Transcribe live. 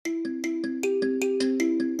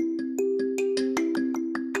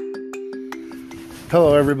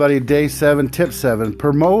Hello everybody, day 7, tip 7,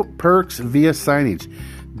 promote perks via signage.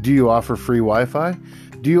 Do you offer free Wi-Fi?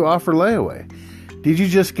 Do you offer layaway? Did you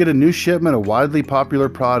just get a new shipment of widely popular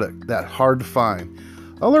product that hard to find?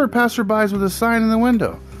 Alert passerbys with a sign in the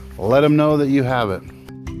window. Let them know that you have it.